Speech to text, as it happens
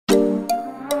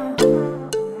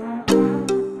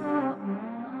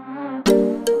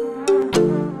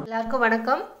எல்லாருக்கும்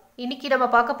வணக்கம். இன்னைக்கு நம்ம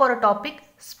பார்க்க போற டாபிக்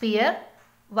ஸ்பியர்.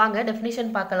 வாங்க டெஃபினிஷன்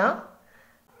பார்க்கலாம்.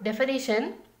 Definition: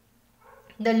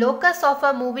 the locus of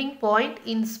a moving point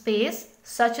in space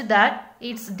such that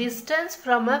its distance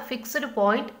from a fixed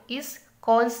point is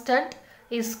constant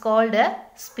is called a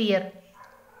sphere.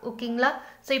 ஓகேங்களா?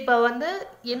 ஸோ இப்போ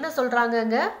என்ன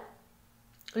சொல்றாங்கங்க,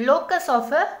 locus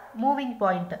of a moving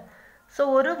point. So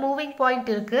ஒரு moving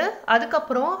point இருக்கு,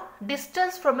 அதுக்கப்புறம்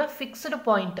distance from a fixed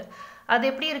point அது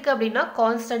எப்படி இருக்குது அப்படின்னா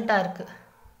கான்ஸ்டண்ட்டாக இருக்குது.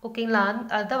 ஓகேங்களா?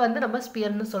 அதை நம்ம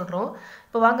ஸ்பியர்னு சொல்கிறோம்.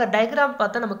 இப்போ வாங்க டயக்ராம்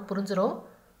பார்த்தா நமக்கு புரிஞ்சிடும்.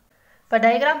 இப்போ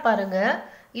டயக்ராம் பாருங்கள்,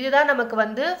 இதுதான்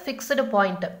நமக்கு ஃபிக்ஸ்டு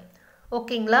பாயிண்ட்.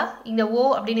 ஓகேங்களா? இந்த O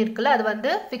அப்படின்னு இருக்குல்ல,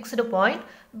 அது ஃபிக்ஸ்டு பாயிண்ட்.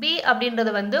 B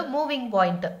அப்படின்றது மூவிங்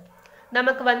பாயிண்ட்.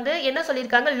 நமக்கு என்ன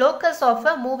சொல்லியிருக்காங்க, locus of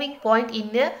a moving point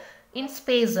in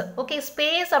space. Okay,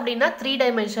 space அப்படின்னா 3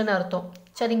 டைமென்ஷன் அர்த்தம்.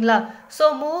 சரிங்களா? ஸோ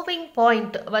மூவிங்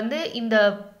பாயிண்ட்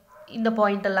இந்த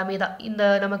பாயிண்ட் எல்லாமே தான் இந்த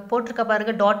நமக்கு போட்டிருக்க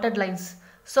பாருங்க டாட்டட் லைன்ஸ்.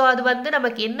 ஸோ அது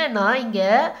நமக்கு என்னன்னா, இங்கே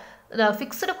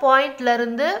ஃபிக்ஸ்டு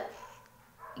பாயிண்ட்லேருந்து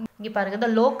இங்கே பாருங்க,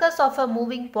 the locus of a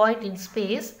moving point in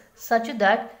space such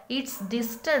that its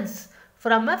distance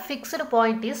from a fixed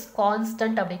point is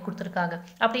constant அப்படி கொடுத்துருக்காங்க.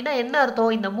 அப்படின்னா என்ன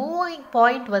அர்த்தம், இந்த மூவிங்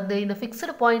பாயிண்ட் இந்த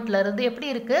ஃபிக்ஸ்டு பாயிண்ட்லேருந்து எப்படி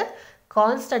இருக்குது,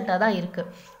 கான்ஸ்டண்ட்டாக தான் இருக்குது.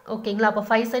 ஓகேங்களா? அப்போ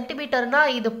 5 சென்டிமீட்டர்னா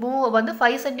இது மூவ்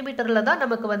 5 சென்டிமீட்டரில் தான்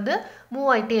நமக்கு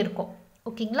மூவ் ஆகிட்டே இருக்கும்.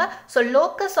 ஓகேங்களா? So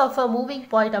locus of a moving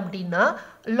point அப்படின்னா,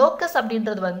 லோக்கஸ்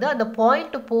அப்படின்றது அந்த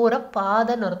பாயிண்ட் போகிற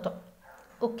பாதைன்னு அர்த்தம்.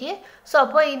 ஓகே, ஸோ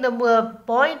அப்போ இந்த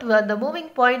பாயிண்ட் அந்த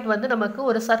மூவிங் பாயிண்ட் நமக்கு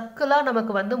ஒரு சர்க்கிளாக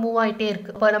நமக்கு மூவ் ஆகிட்டே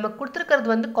இருக்குது. இப்போ நமக்கு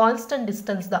கொடுத்துருக்கிறது கான்ஸ்டன்ட்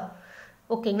டிஸ்டன்ஸ் தான்.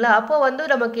 ஓகேங்களா? அப்போ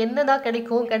நமக்கு என்னதான்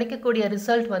கிடைக்கக்கூடிய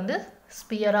ரிசல்ட்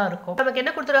ஸ்பியராக இருக்கும். நமக்கு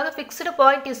என்ன கொடுத்துருக்காங்க, ஃபிக்ஸ்டு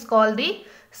பாயிண்ட் இஸ் கால் தி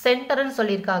சென்டர்னு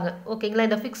சொல்லியிருக்காங்க. ஓகேங்களா?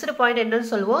 இந்த ஃபிக்ஸ்டு பாயிண்ட்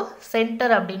என்னன்னு சொல்லுவோம்,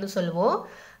 சென்டர் அப்படின்னு சொல்லுவோம்.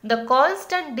 The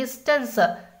constant distance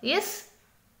is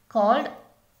called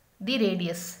the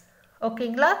radius.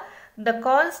 ஓகேங்களா? இந்த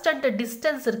கான்ஸ்டன்ட்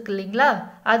டிஸ்டன்ஸ் இருக்கு இல்லைங்களா,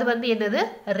 அது என்னது,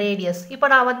 ரேடியஸ். இப்போ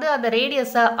நான் அந்த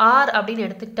ரேடியஸை R அப்படின்னு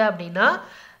எடுத்துக்கிட்டேன் அப்படின்னா,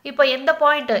 இப்போ எந்த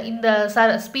பாயிண்ட் இந்த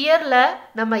ஸ்பியரில்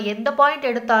நம்ம எந்த பாயிண்ட்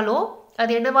எடுத்தாலும்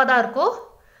அது என்னவா தான் இருக்கும்,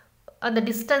 அந்த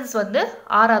டிஸ்டன்ஸ்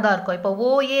ஆராக தான் இருக்கும். இப்போ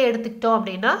OA எடுத்துக்கிட்டோம்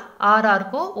அப்படின்னா ஆராக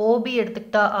இருக்கும், OB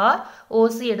எடுத்துக்கிட்டா R,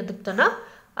 OC எடுத்துக்கிட்டோன்னா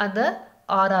அந்த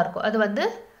ஆராக இருக்கும். அது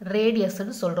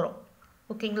ரேடியஸ்ன்னு சொல்கிறோம்.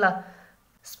 ஓகேங்களா?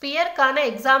 ஸ்பியருக்கான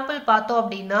எக்ஸாம்பிள் பார்த்தோம்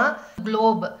அப்படின்னா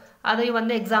குளோப்,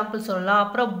 அதையும் எக்ஸாம்பிள் சொல்லலாம்.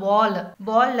 அப்புறம்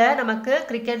பாலில் நமக்கு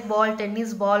cricket ball,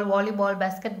 tennis ball, volleyball,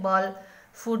 basket பால்,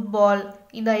 ஃபுட்பால்,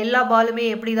 இந்த எல்லா பாலுமே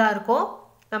எப்படி தான் இருக்கும்,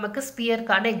 நமக்கு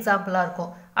ஸ்பியருக்கான எக்ஸாம்பிளாக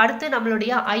இருக்கும். அடுத்து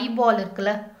நம்மளுடைய ஐபால்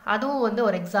இருக்குல்ல, அதுவும்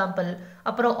ஒரு எக்ஸாம்பிள்.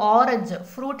 அப்புறம் ஆரஞ்சு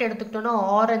ஃப்ரூட் எடுத்துக்கிட்டோன்னா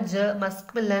ஆரஞ்சு,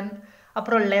 மஸ்க்மிலன்,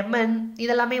 அப்புறம் லெமன்,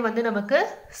 இதெல்லாமே நமக்கு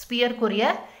ஸ்பியருக்குரிய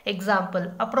எக்ஸாம்பிள்.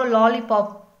 அப்புறம்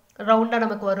லாலிபாப் ரவுண்டாக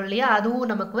நமக்கு வரும் இல்லையா, அதுவும்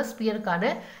நமக்கு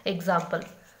ஸ்பியருக்கான எக்ஸாம்பிள்.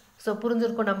 ஸோ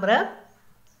புரிஞ்சிருக்கும் நம்புகிறேன்.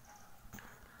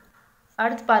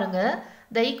 அடுத்து பாருங்க,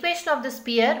 the equation of the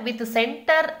sphere with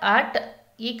center at a,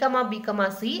 b,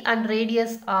 c and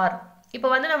radius r.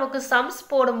 இப்போ நமக்கு சம்ஸ்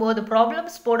போடும்போது,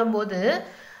 ப்ராப்ளம்ஸ் போடும்போது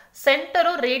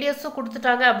சென்டரும் ரேடியஸும்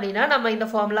கொடுத்துட்டாங்க அப்படின்னா நம்ம இந்த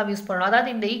ஃபார்முலா யூஸ் பண்ணணும். அதாவது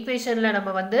இந்த ஈக்குவேஷனில்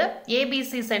நம்ம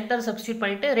ஏபிசி சென்டர் சப்ஸ்டியூட்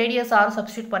பண்ணிட்டு ரேடியஸ் ஆர்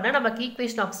சப்ஸ்டியூட் பண்ணால் நமக்கு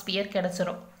ஈக்குவேஷன் ஆஃப் ஸ்பியர்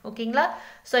கிடைச்சிரும். ஓகேங்களா?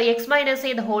 So x minus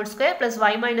a the whole square plus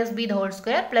y minus b the whole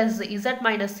square plus z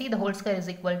minus c the whole square is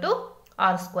equal to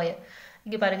r square.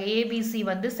 இங்கே பாருங்க, ABC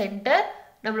centre,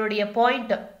 நம்மளுடைய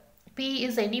point P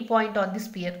is any point on the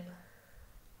sphere.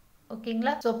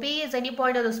 ஓகேங்களா? So P is any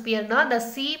point on the sphereனா அந்த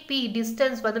CP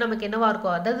distance நமக்கு என்னவா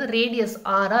இருக்கும், அதாவது radius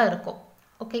ஆராக இருக்கும்.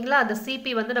 ஓகேங்களா? அந்த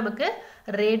CP நமக்கு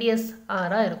ரேடியஸ்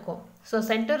ஆராக இருக்கும். ஸோ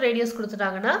சென்டர் ரேடியஸ்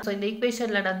கொடுத்துட்டாங்கன்னா, ஸோ இந்த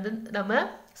ஈக்குவேஷனில் நம்ம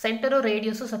சென்டரும்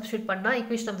ரேடியஸும் சப்ஸ்டியூட் பண்ணால்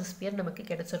ஈக்குவேஷன் ஆஃப் தி ஸ்பியர் நமக்கு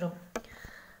கிடைச்சிடும்.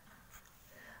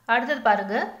 அடுத்தது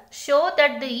பாருங்க, show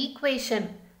that the equation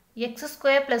x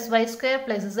square plus y square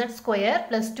plus z square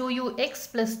plus 2ux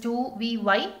plus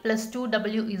 2vy plus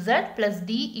 2wz plus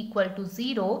d equal to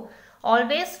 0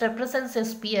 always represents a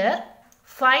sphere.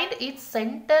 Find its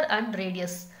center and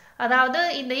radius. அதாவது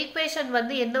இந்த equation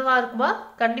என்னவா இருக்குமா,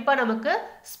 கண்டிப்பாக நமக்கு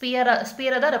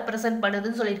ஸ்பியரை தான் represent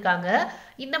பண்ணுதுன்னு சொல்லியிருக்காங்க.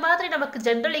 இந்த மாதிரி நமக்கு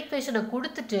ஜென்ரல் ஈக்குவேஷனை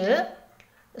கொடுத்துட்டு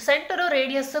சென்டரும்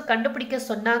ரேடியஸும் கண்டுபிடிக்க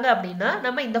சொன்னாங்க அப்படின்னா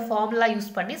நம்ம இந்த ஃபார்முலா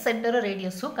யூஸ் பண்ணி சென்டரும்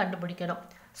ரேடியஸும் கண்டுபிடிக்கணும்.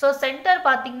 ஸோ சென்டர்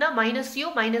பார்த்தீங்கன்னா -u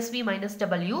 -v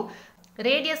 -w,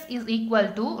 radius is equal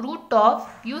to root of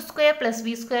u square plus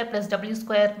v square plus w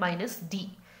square minus d.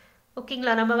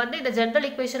 ஓகேங்களா? நம்ம இந்த ஜென்ரல்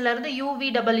ஈக்குவேஷன்லேருந்து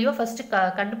UVW ஃபஸ்ட்டு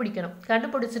கண்டுபிடிக்கணும்.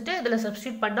 கண்டுபிடிச்சிட்டு இதில்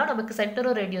சப்ஸ்டியூட் பண்ணால் நமக்கு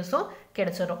சென்டரும் ரேடியஸும்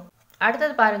கிடைச்சிடும்.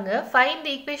 அடுத்தது பாருங்கள், find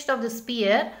the equation of the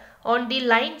sphere on the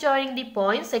line joining the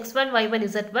points x1, y1,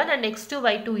 z1 and x2,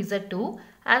 y2, z2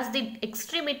 as the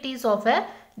extremities of a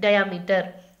diameter.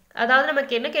 அதாவது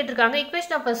நமக்கு என்ன கேட்டிருக்காங்க,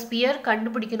 ஈக்குவேஷன் ஆஃப் அ ஸ்பியர்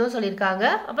கண்டுபிடிக்கணும்னு சொல்லியிருக்காங்க.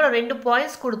 அப்புறம் 2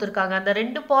 பாயிண்ட்ஸ் கொடுத்துருக்காங்க. அந்த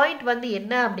 2 பாயிண்ட் வந்து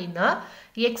என்ன அப்படின்னா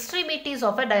extremities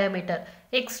of a diameter.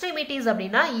 Extremities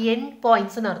அப்படின்னா எண்ட்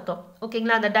பாயிண்ட்ஸ்னு அர்த்தம்.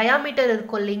 ஓகேங்களா, அந்த டயாமீட்டர்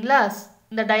இருக்கும் இல்லைங்களா,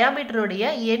 இந்த டயாமீட்டருடைய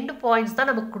எண்ட் பாயிண்ட்ஸ் தான்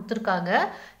நமக்கு கொடுத்துருக்காங்க.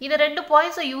 இந்த 2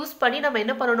 பாயிண்ட்ஸை யூஸ் பண்ணி நம்ம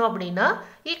என்ன பண்ணணும் அப்படின்னா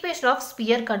ஈக்குவேஷன் ஆஃப்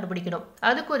ஸ்பியர் கண்டுபிடிக்கணும்.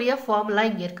 அதுக்குரிய ஃபார்முலா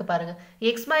இங்கே இருக்கு பாருங்க.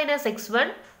 x minus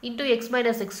x1 into x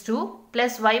minus x2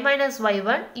 plus y minus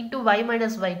y1 into y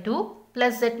minus y2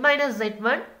 plus z minus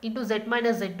z1 into z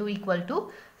minus z2 equal to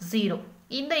 0.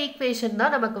 இந்த ஈக்குவேஷன்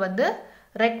தான் நமக்கு வந்து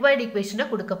ரெக்வயர்ட் ஈக்குவேஷனை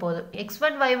கொடுக்க போகுது.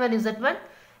 x1 y1 z1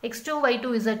 x2 y2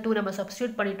 z2 நம்ம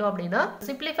substitute பண்ணிட்டோம் அப்படின்னா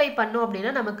சிம்பிளிஃபை பண்ணோம்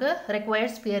அப்படின்னா நமக்கு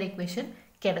ரெக்வயர்ட் ஸ்பியர் ஈக்குவேஷன்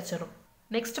கிடைச்சிரும்.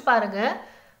 நெக்ஸ்ட் பாருங்க,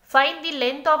 find the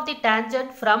length of the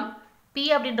tangent from P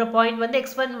அப்படின்ற பாயிண்ட் வந்து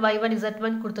x1 y1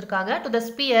 z1 கொடுத்துருக்காங்க to the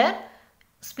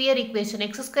sphere equation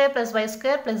x square plus y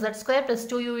square plus z square plus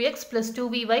 2ux plus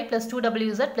 2vy plus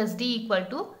 2wz plus d equal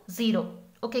to 0.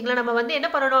 ஓகேங்களா, நம்ம வந்து என்ன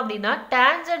பண்ணணும் அப்படின்னா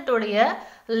டேஞ்சன்டோடைய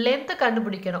length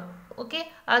கண்டுபிடிக்கணும். ஓகே,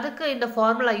 அதுக்கு இந்த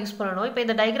ஃபார்முலா யூஸ் பண்ணணும். இப்போ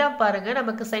இந்த டயக்ராம் பாருங்க,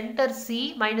 நமக்கு centre C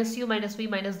minus you minus V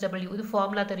minus W, இது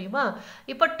ஃபார்முலா தெரியுமா?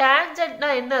 இப்போ டேஞ்சன்ட்னா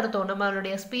என்ன அர்த்தம்,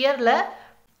 நம்மளுடைய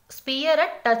ஸ்பியரை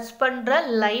டச் பண்ணுற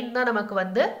லைன் தான் நமக்கு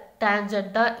வந்து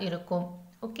டேஞ்சன்ட்டாக இருக்கும்.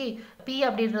 ஓகே, P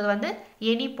அப்படின்றது வந்து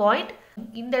எனி பாயிண்ட்.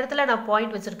 இந்த இடத்துல நான்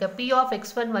பாயிண்ட் வச்சிருக்கேன் P of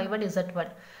x1 y1 z1.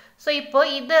 So இப்போ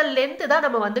இந்த லென்த் தான்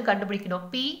நம்ம வந்து கண்டுபிடிக்கணும்,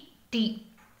 PT.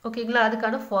 ஓகேங்களா,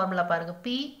 அதுக்கான ஃபார்முலா பாருங்க,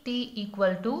 PT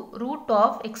equal to root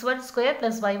of x1 square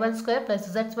plus y1 square plus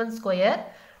z1 square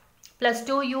plus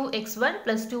 2ux1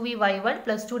 plus 2vy1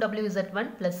 plus 2wz1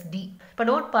 plus d. இப்போ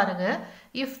நோட் பாருங்க,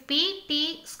 if PT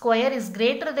square is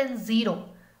greater than 0,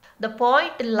 the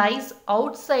point lies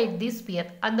outside the sphere.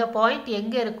 அந்த point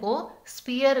எங்க இருக்கும்,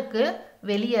 ஸ்பியருக்கு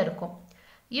வெளியே இருக்கும்.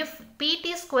 if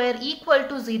PT square equal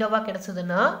to 0வா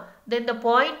கிடைச்சதுன்னா then the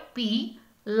point P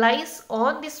lies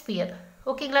on the sphere.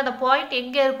 ஓகேங்களா, அந்த பாயிண்ட்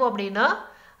எங்க இருக்கும் அப்படின்னா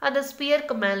அந்த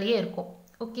ஸ்பியருக்கு மேலேயே இருக்கும்.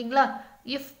 ஓகேங்களா,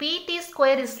 if PT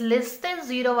square is less than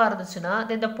 0வா இருந்துச்சுன்னா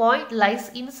then the point lies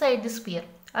inside the sphere.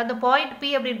 அந்த பாயிண்ட்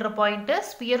P அப்படின்ற பாயிண்ட்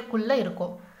ஸ்பியருக்குள்ள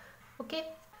இருக்கும். ஓகே,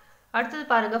 அடுத்தது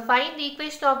பாருங்க, find the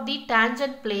equation of the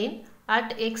tangent plane at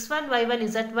x1 y1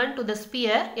 z1 to the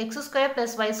sphere x square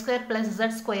plus y square plus z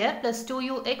square plus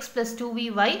 2ux plus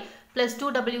 2vy plus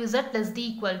 2wz plus d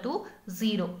equal to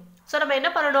 0. So நம்ம என்ன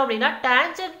பண்ணணும் அப்படின்னா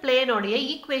tangent பிளேனோடைய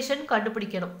equation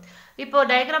கண்டுபிடிக்கணும். இப்போ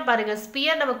diagram பாருங்க,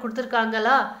 sphere நமக்கு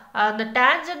கொடுத்துருக்காங்களா, அந்த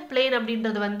டேஞ்சன்ட் பிளேன்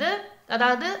அப்படின்றது வந்து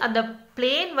அதாவது அந்த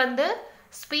பிளேன் வந்து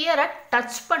ஸ்பியரை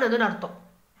டச் பண்ணதுன்னு அர்த்தம்.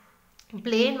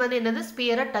 பிளேன் வந்து என்னது,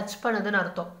 ஸ்பியரை டச் பண்ணதுன்னு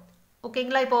அர்த்தம்.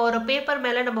 ஓகேங்களா, இப்போ ஒரு பேப்பர்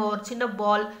மேலே நம்ம ஒரு சின்ன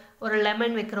பால் ஒரு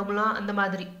லெமன் வைக்கிறோம்லாம் அந்த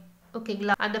மாதிரி.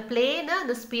 ஓகேங்களா, அந்த பிளேனை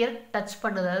அந்த ஸ்பியர் டச்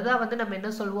பண்ணுது, அதுதான் வந்து நம்ம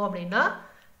என்ன சொல்லுவோம் அப்படின்னா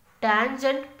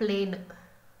டேஞ்சன்ட் பிளேன்.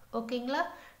 ஓகேங்களா,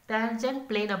 டேஞ்சன்ட்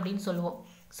பிளேன் அப்படின்னு சொல்லுவோம்.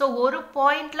 ஸோ ஒரு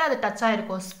பாயிண்ட்ல அது டச்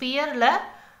ஆயிருக்கும், ஸ்பியர்ல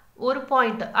ஒரு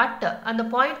பாயிண்ட் அட் அந்த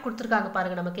பாயிண்ட் கொடுத்துருக்காங்க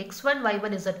பாருங்க நமக்கு x1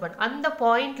 y1 z1. அந்த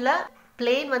பாயிண்ட்ல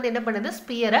பிளேன் வந்து என்ன பண்ணுது,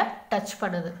 ஸ்பியரை டச்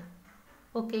பண்ணுது.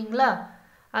 ஓகேங்களா,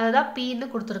 அதுதான்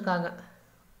Pன்னு கொடுத்துருக்காங்க.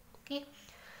 Okay,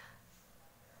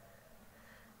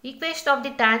 equation of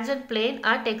the tangent plane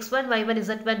at x1 y1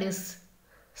 z1 is.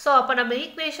 So அப்போ நம்ம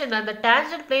ஈக்குவேஷன் அந்த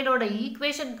டேஞ்சன்ட் பிளேனோட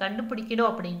ஈக்குவேஷன்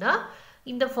கண்டுபிடிக்கணும் அப்படின்னா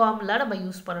இந்த ஃபார்முலா நம்ம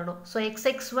யூஸ் பண்ணணும். So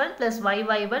xx1 plus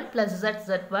yy1 plus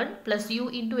zz1 plus u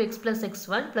into x plus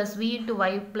x1 plus v into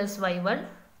y plus y1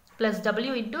 plus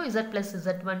w into z plus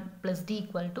z1 plus d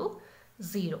equal to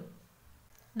 0.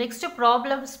 Next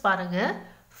problems பாருங்க,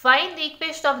 find the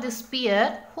equation of the sphere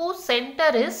whose center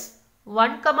is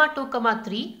 1, 2,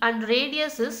 3 and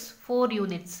radius is 4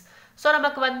 units. So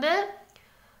நமக்கு வந்து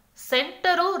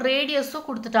சென்டரும் ரேடியஸும்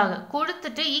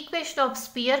கொடுத்துட்டு equation of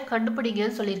sphere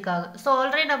கண்டுபிடிங்கன்னு சொல்லியிருக்காங்க. So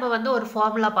already நம்ம வந்து ஒரு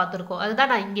formula பார்த்துருக்கோம்,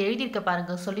 அதுதான் நான் இங்கே எழுதியிருக்க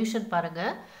பாருங்க. சொல்யூஷன் பாருங்க,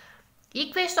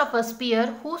 equation of a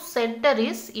sphere whose centre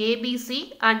is ABC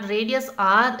and radius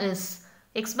R is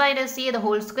x minus c the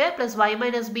whole square plus y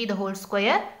minus b the whole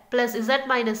square plus z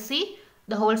minus c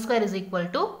the whole square is equal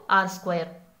to r square.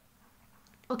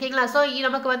 ஓகேங்களா, so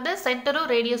நமக்கு வந்து சென்டரும்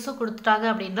ரேடியஸும் கொடுத்துட்டாங்க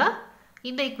அப்படின்னா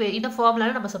இந்த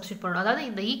ஃபார்முலாவில் நம்ம substitute பண்ணணும், அதாவது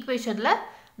இந்த ஈக்குவேஷனில்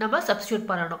நம்ம சப்ஸ்டியூட்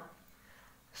பண்ணணும்.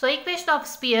 So equation of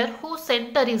sphere who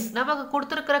centre is நமக்கு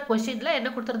கொடுத்துருக்கிற கொஸ்டினில் என்ன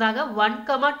கொடுத்துருந்தாங்க, 1,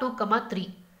 2, 3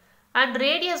 அண்ட்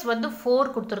ரேடியஸ் வந்து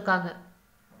 4 கொடுத்துருக்காங்க.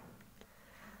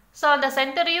 ஸோ அந்த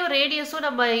சென்டரையும் ரேடியஸும்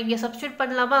நம்ம இங்கே சப்ஸ்டியூட்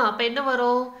பண்ணலாமா? அப்போ என்ன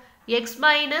வரும், x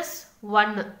minus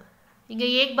 1, இங்கே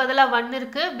ஏக்கு பதிலாக 1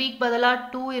 இருக்குது, பிக்கு பதிலாக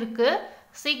 2 இருக்குது,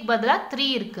 சிக்கு பதிலாக 3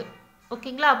 இருக்குது.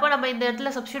 ஓகேங்களா, அப்போ நம்ம இந்த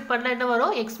இடத்துல சப்ஸ்டியூட் பண்ணால் என்ன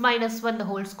வரும், x minus 1 the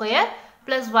whole square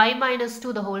plus y minus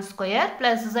 2 the whole square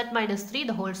plus z minus 3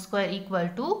 the whole square equal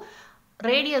to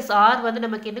radius r வந்து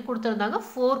நமக்கு என்ன கொடுத்துருந்தாங்க,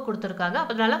 4 கொடுத்துருக்காங்க.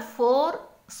 அதனால 4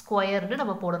 ஸ்கொயர்னு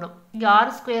நம்ம போடணும். இங்கே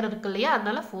ஆர் ஸ்கொயர் இருக்கு இல்லையா,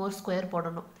 அதனால 4 ஸ்கொயர்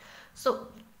போடணும். ஸோ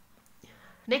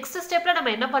நெக்ஸ்ட் ஸ்டெப்பில்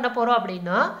நம்ம என்ன பண்ண போகிறோம்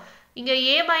அப்படின்னா, இங்கே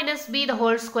a minus be the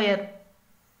whole square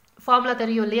formula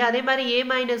தெரியும் இல்லையா, அதே மாதிரி a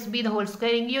minus be the whole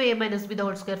square, இங்கேயும் a minus be the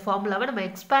whole square ஃபார்முலாவை நம்ம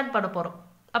எக்ஸ்பேண்ட் பண்ண போகிறோம்.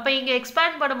 அப்போ இங்கே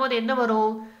எக்ஸ்பேண்ட் பண்ணும்போது என்ன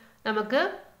வரும், நமக்கு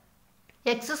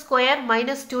X square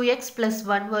minus 2x plus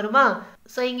 1 வருமா.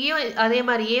 ஸோ இங்கேயும் அதே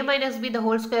மாதிரி a minus be the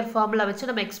whole square formula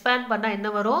வச்சு நம்ம எக்ஸ்பேண்ட் பண்ணால் என்ன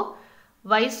வரும்,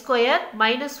 y square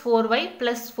minus 4y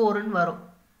plus 4ன்னு வரும்.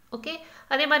 ஓகே,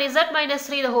 அதே மாதிரி z மைனஸ்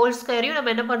 3 த ஹோல் ஸ்கொயரையும்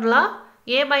நம்ம என்ன பண்ணலாம்,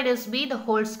 a minus b the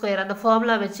whole square அந்த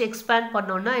formula வச்சு expand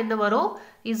பண்ணோம்னா என்ன வரும்,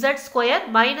 z square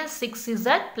minus 6z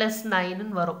plus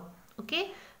 9 வரும். Okay,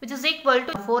 which is equal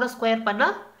to 4 square பண்ணா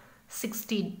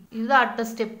 16. இதுதான் அடுத்த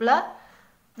ஸ்டெப்ல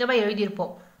நம்ம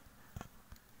எழுதியிருப்போம்.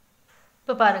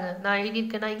 இப்போ பாருங்க நான்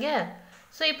எழுதியிருக்கேனா இங்கே.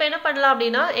 ஸோ இப்போ என்ன பண்ணலாம்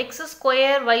அப்படின்னா, X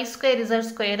square Y square Z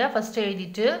ஸ்கொயரை ஃபஸ்ட்டு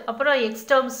எழுதிட்டு அப்புறம் X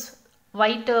terms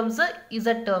y terms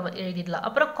z term எழுதிடலாம்.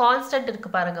 அப்புறம் கான்ஸ்டன்ட் இருக்கு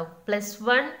பாருங்க,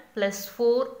 +1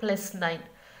 +4 +9.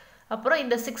 அப்புறம்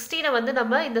இந்த 16 வந்து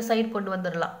நம்ம இந்த சைடு கொண்டு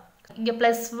வந்துடலாம். இங்கே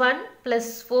 +1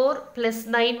 +4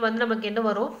 +9 வந்து நமக்கு என்ன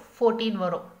வரும், 14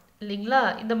 வரும் இல்லைங்களா.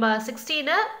 இந்த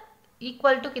 16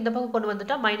 ஈக்குவல் டு இந்த பக்கம் கொண்டு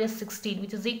வந்துட்டா -16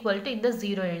 which is equal to இந்த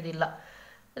 0 எழுதிடலாம்.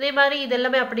 அதே மாதிரி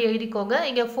இதெல்லாமே அப்படி எழுதிக்கோங்க.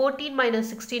 இங்கே 14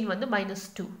 - 16 வந்து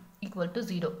 -2 equal to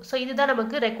 0. ஸோ இதுதான்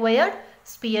நமக்கு required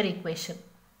sphere equation.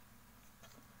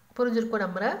 புரிஞ்சிருக்கும்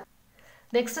நம்புறேன்.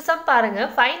 நெக்ஸ்ட் சம் பாருங்க,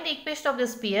 find the equation of the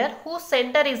sphere whose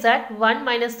center is at 1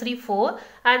 - 3 4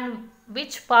 and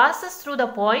which passes through the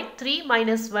point 3 -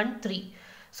 1 3.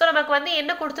 So நமக்கு வந்து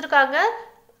என்ன கொடுத்துருக்காங்க,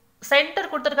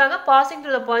 சென்டர் கொடுத்துருக்காங்க, பாசிங்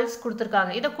த்ரூ த பாயிண்ட்ஸ்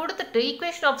கொடுத்துருக்காங்க. இதை கொடுத்துட்டு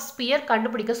ஈக்குவேஷன் ஆஃப் ஸ்பியர்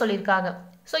கண்டுபிடிக்க சொல்லியிருக்காங்க.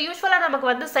 ஸோ யூஸ்வலாக நமக்கு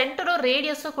வந்து சென்டரும்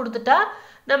ரேடியஸும் கொடுத்துட்டா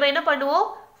நம்ம என்ன பண்ணுவோம்,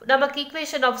 நமக்கு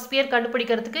ஈக்குவேஷன் ஆஃப் ஸ்பியர்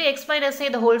கண்டுபிடிக்கிறதுக்கு x minus a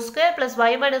the whole square plus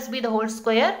y minus b the whole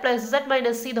square plus z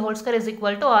minus c the whole square is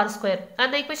equal to r square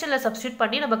அந்த ஈக்குவேஷன்ல சப்ஸ்டிட்யூட்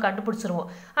பண்ணி நம்ம கண்டுபிடிச்சிருவோம்.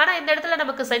 ஆனால் இந்த இடத்துல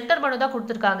நமக்கு சென்டர் மட்டும் தான்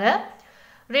கொடுத்துருக்காங்க,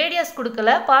 ரேடியஸ்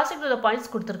கொடுக்கல, பாசிங் டு த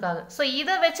பாயிண்ட்ஸ் கொடுத்துருக்காங்க. ஸோ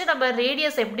இதை வச்சு நம்ம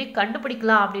ரேடியஸ் எப்படி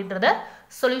கண்டுபிடிக்கலாம் அப்படின்றத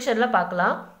சொல்யூஷன்ல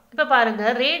பார்க்கலாம். இப்போ பாருங்க,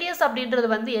 ரேடியஸ் அப்படின்றது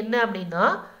வந்து என்ன அப்படின்னா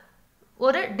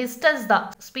ஒரு டிஸ்டன்ஸ் தான்,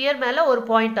 ஸ்பியர் மேலே ஒரு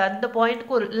பாயிண்ட், அந்த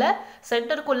பாயிண்ட்டுக்கு உள்ள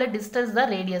சென்டருக்கு உள்ள டிஸ்டன்ஸ் தான்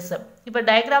ரேடியஸ். இப்போ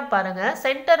டயக்ராம் பாருங்க,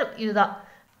 சென்டர் இதுதான்.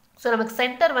 ஸோ நமக்கு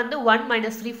சென்டர் வந்து 1 -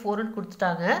 3 4ன்னு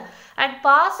கொடுத்துட்டாங்க. And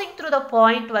passing through the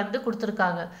point வந்து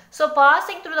கொடுத்துருக்காங்க. ஸோ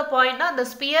பாசிங் த்ரூ த பாயிண்ட்னா அந்த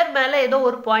ஸ்பியர் மேலே ஏதோ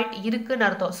ஒரு பாயிண்ட் இருக்குன்னு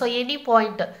அர்த்தம். ஸோ எனி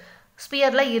பாயிண்ட்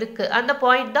ஸ்பியர்ல இருக்கு, அந்த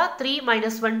பாயிண்ட் தான் 3 -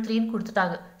 1 3ன்னு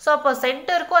கொடுத்துட்டாங்க. ஸோ அப்போ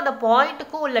சென்டருக்கும் அந்த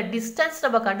பாயிண்ட்டுக்கும் உள்ள டிஸ்டன்ஸ்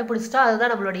நம்ம கண்டுபிடிச்சிட்டா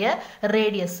அதுதான் நம்மளுடைய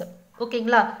ரேடியஸ்.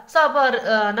 ஓகேங்களா. ஸோ அப்போ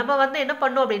நம்ம வந்து என்ன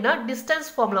பண்ணோம் அப்படின்னா, டிஸ்டன்ஸ்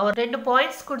ஃபார்முலா ஒரு 2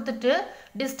 பாயிண்ட்ஸ் கொடுத்துட்டு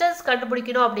டிஸ்டன்ஸ்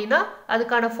கண்டுபிடிக்கணும் அப்படின்னா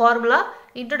அதுக்கான ஃபார்முலா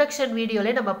இன்ட்ரடக்ஷன்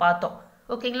வீடியோலே நம்ம பார்த்தோம்.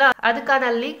 ஓகேங்களா, அதுக்கான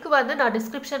லிங்க் வந்து நான்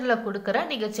டிஸ்கிரிப்ஷனில் கொடுக்குறேன்,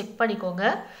 நீங்கள் செக் பண்ணிக்கோங்க.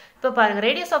 இப்போ பாருங்கள்,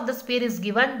 radius of the sphere is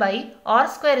given by R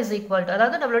square is equal to,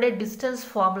 அதாவது நம்மளுடைய டிஸ்டன்ஸ்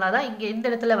ஃபார்முலா தான் இங்கே இந்த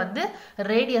இடத்துல வந்து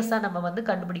ரேடியஸாக நம்ம வந்து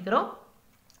கண்டுபிடிக்கிறோம்.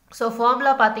 ஸோ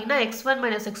ஃபார்முலா பார்த்தீங்கன்னா x1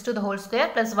 - x2 the whole square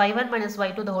plus y1 -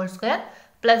 y2 the whole square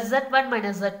plus z1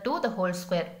 - z2 the whole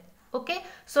square. Okay,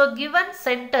 so given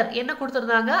center என்ன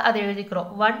கொடுத்துருந்தாங்க அதை எழுதிக்கிறோம்,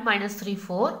 1 - 3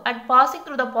 4 and passing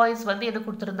through the points வந்து என்ன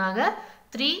கொடுத்துருந்தாங்க,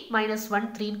 3 - 1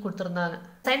 3ன்னு கொடுத்துருந்தாங்க.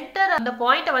 சென்டர் அந்த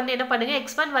பாயிண்ட்டை வந்து என்ன பண்ணுங்க,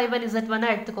 x1 y1 z1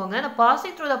 எடுத்துக்கோங்க. அந்த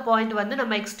பாசிங் த்ரூ த பாயிண்ட் வந்து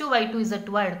நம்ம x2 y2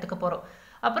 z2 எடுத்துக்க போகிறோம்.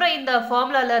 அப்புறம் இந்த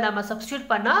ஃபார்முலாவில் நம்ம சப்ஸ்டியூட்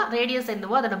பண்ணால் ரேடியஸ்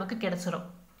என்னவோ அது நமக்கு கிடைச்சிரும்.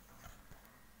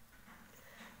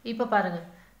 இப்போ பாருங்க,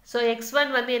 ஸோ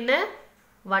x1 வந்து என்ன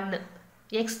 1,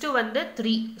 x2 வந்து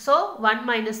 3, so 1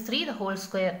 - 3 the whole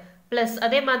square plus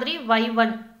அதே மாதிரி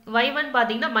y1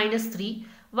 பார்த்தீங்கன்னா -3,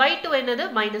 y2 என்னது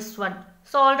 -1.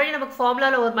 ஸோ ஆல்ரெடி நமக்கு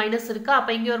ஃபார்முலாவில் ஒரு மைனஸ் இருக்கா,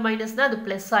 அப்போ இங்கே ஒரு மைனஸ் தான், அது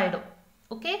ப்ளஸ் ஆகிடும்.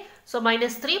 Okay, so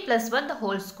 -3 + 1 the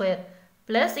whole square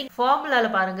plus இங்கே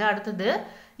ஃபார்முலாவில் பாருங்கள் அடுத்தது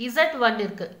z1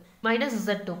 இருக்குது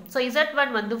 -z2. ஸோ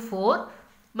z1 வந்து 4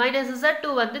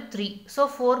 -z2 வந்து 3, so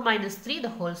 4 - 3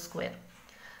 the whole square.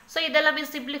 So இதெல்லாமே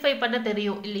சிம்பிளிஃபை பண்ண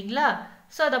தெரியும் இல்லைங்களா.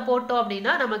 ஸோ அதை போட்டோம்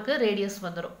அப்படின்னா நமக்கு ரேடியஸ்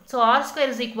வந்துடும். So R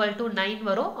square is equal to 9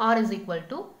 வரும், R is equal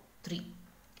to 3.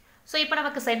 So இப்போ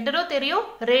நமக்கு சென்டரும் தெரியும்,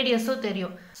 ரேடியஸும்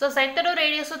தெரியும். ஸோ சென்டரும்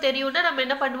ரேடியஸும் தெரியும்னா நம்ம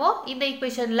என்ன பண்ணுவோம், இந்த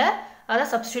ஈக்குவேஷனில் அதை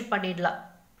சப்ஸ்டியூட் பண்ணிடலாம்.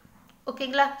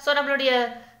 ஓகேங்களா. ஸோ நம்மளுடைய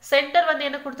சென்டர் வந்து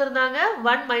என்ன கொடுத்துருந்தாங்க,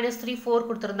 1 - 3 4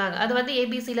 கொடுத்துருந்தாங்க, அது வந்து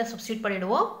ஏபிசியில் சப்ஸ்டியூட்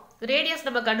பண்ணிடுவோம். ரேடியஸ்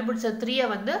நம்ம கண்டுபிடிச்ச 3யை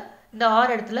வந்து இந்த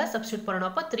ஆர் இடத்துல சப்ஸ்டியூட் பண்ணணும்,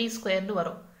 அப்போ 3 ஸ்கொயர்னு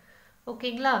வரும்.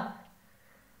 ஓகேங்களா.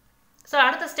 ஸோ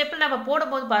அடுத்த ஸ்டெப்பில் நம்ம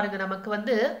போடும்போது பாருங்க, நமக்கு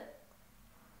வந்து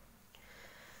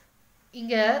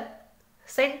இங்கே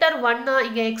சென்டர் 1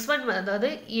 இங்கே x1 அதாவது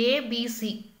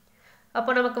ஏபிசி,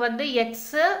 அப்போ நமக்கு வந்து x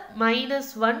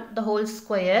 - 1 the whole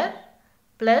square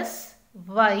plus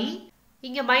y,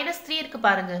 இங்கே -3 இருக்கு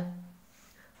பாருங்க,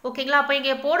 ஓகேங்களா? அப்போ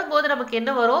இங்கே போடும்போது நமக்கு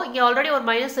என்ன வரும்? இங்கே ஆல்ரெடி ஒரு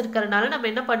மைனஸ் இருக்கிறதுனால நம்ம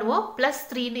என்ன பண்ணுவோம்? ப்ளஸ்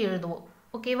 3ன்னு எழுதுவோம்.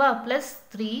 ஓகேவா? Plus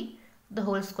 3 the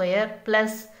whole square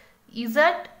plus z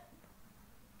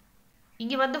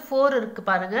இங்கே வந்து 4 இருக்குது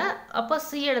பாருங்க. அப்போ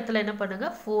c இடத்துல என்ன பண்ணுங்க?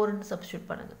 4ன்னு சப்ஸ்டியூட்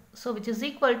பண்ணுங்க. So which is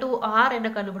equal to r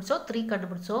என்ன கண்டுபிடிச்சோம்? 3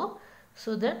 கண்டுபிடிச்சோம்.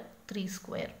 So that 3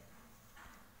 square.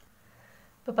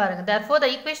 இப்போ பாருங்க. Therefore the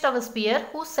equation of a sphere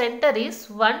whose center is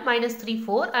 1 minus 3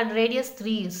 4 and radius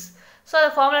 3 is. So அதை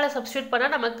ஃபார்முலாவில் சப்ஸ்டியூட்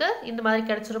பண்ணால் நமக்கு இந்த மாதிரி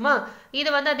கிடச்சிருமா? இது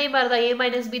வந்து அதே மாதிரி தான் a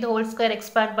minus b the whole square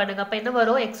expand பண்ணுங்க. அப்போ என்ன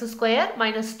வரும்? x square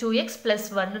minus 2x plus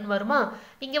 1ன்னு வருமா?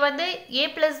 இங்கே வந்து a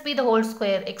plus b the whole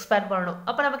square expand பண்ணணும்.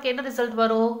 அப்போ நமக்கு என்ன ரிசல்ட்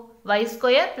வரும்? y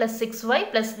square plus 6y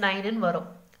plus 9ன்னு வரும்.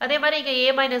 அதே மாதிரி இங்கே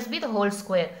a minus b the whole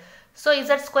square. So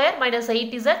z square minus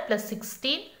 8z plus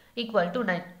 16 equal to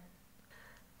 9.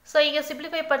 So, இங்கே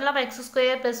simplify பண்ணலாம் x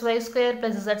square plus y square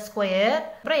plus z square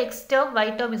அப்புறம் x term, y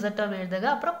term, z term எழுதுங்க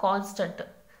அப்புறம் constant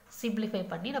simplify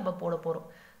பண்ணி நம்ம போட போகிறோம்.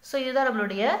 So இதுதான்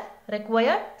நம்மளுடைய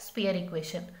required sphere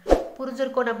equation.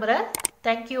 புரிஞ்சிருக்கோம் நம்புறேன்.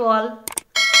 Thank you all.